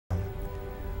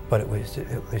but it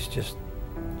was just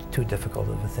too difficult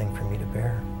of a thing for me to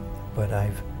bear. But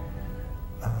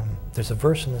there's a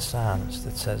verse in the Psalms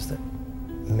that says that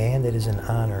man that is in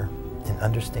honor and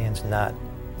understands not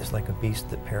is like a beast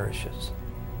that perishes.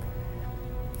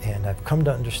 And I've come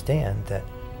to understand that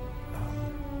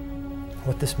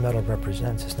what this medal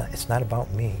represents is it's not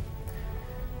about me,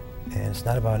 and it's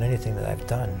not about anything that I've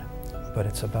done, but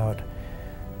it's about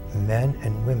men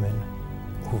and women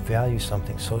who value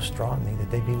something so strongly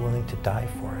that they'd be willing to die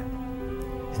for it,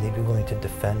 and they'd be willing to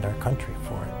defend our country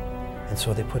for it. And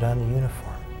so they put on the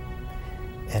uniform.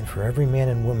 And for every man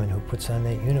and woman who puts on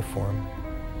that uniform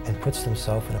and puts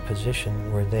themselves in a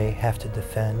position where they have to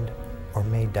defend or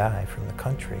may die from the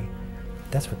country,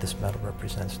 that's what this medal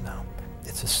represents now.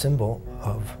 It's a symbol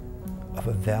of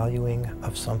a valuing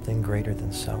of something greater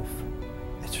than self.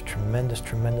 It's a tremendous,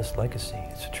 tremendous legacy.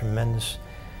 It's a tremendous,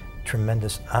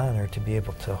 tremendous honor to be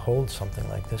able to hold something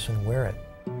like this and wear it.